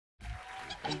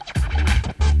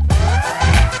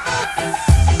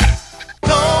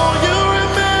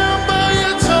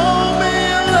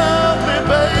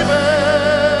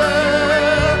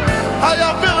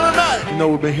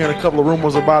We've been hearing a couple of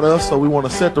rumors about us, so we want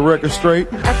to set the record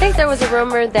straight. I think there was a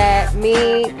rumor that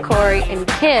me, Corey, and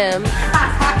Kim,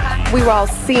 we were all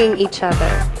seeing each other.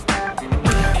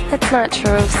 That's not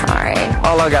true, sorry.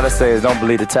 All I gotta say is don't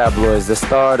believe the tabloids, the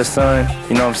Star, the Sun,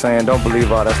 you know what I'm saying? Don't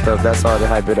believe all that stuff, that's all to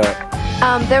hype it up.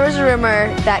 There was a rumor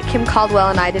that Kim Caldwell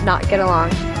and I did not get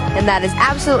along, and that is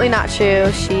absolutely not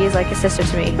true. She's like a sister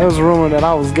to me. There was a rumor that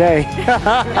I was gay.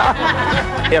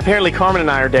 Yeah, apparently Carmen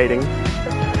and I are dating.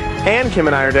 And Kim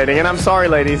and I are dating, and I'm sorry,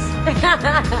 ladies,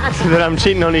 that I'm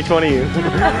cheating on each one of you.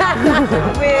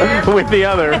 With the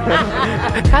other.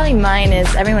 Probably mine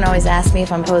is everyone always asks me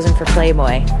if I'm posing for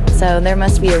Playboy. So there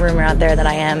must be a rumor out there that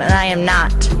I am, and I am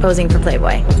not posing for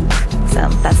Playboy. So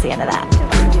that's the end of that.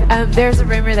 There's a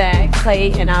rumor that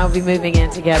Clay and I will be moving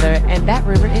in together, and that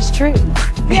rumor is true.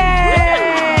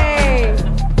 Yay!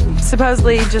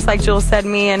 Supposedly, just like Jules said,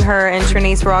 me and her and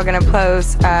Trinice were all going to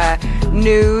pose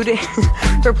nude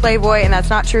for Playboy, and that's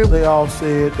not true. They all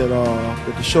said that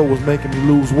the show was making me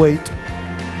lose weight.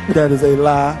 That is a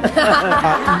lie.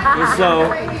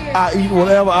 I eat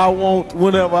whatever I want,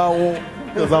 whenever I want,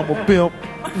 because I'm a pimp.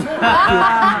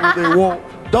 They want.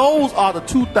 Those are the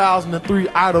 2003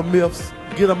 idol myths.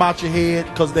 Get them out your head,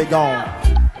 because they're gone.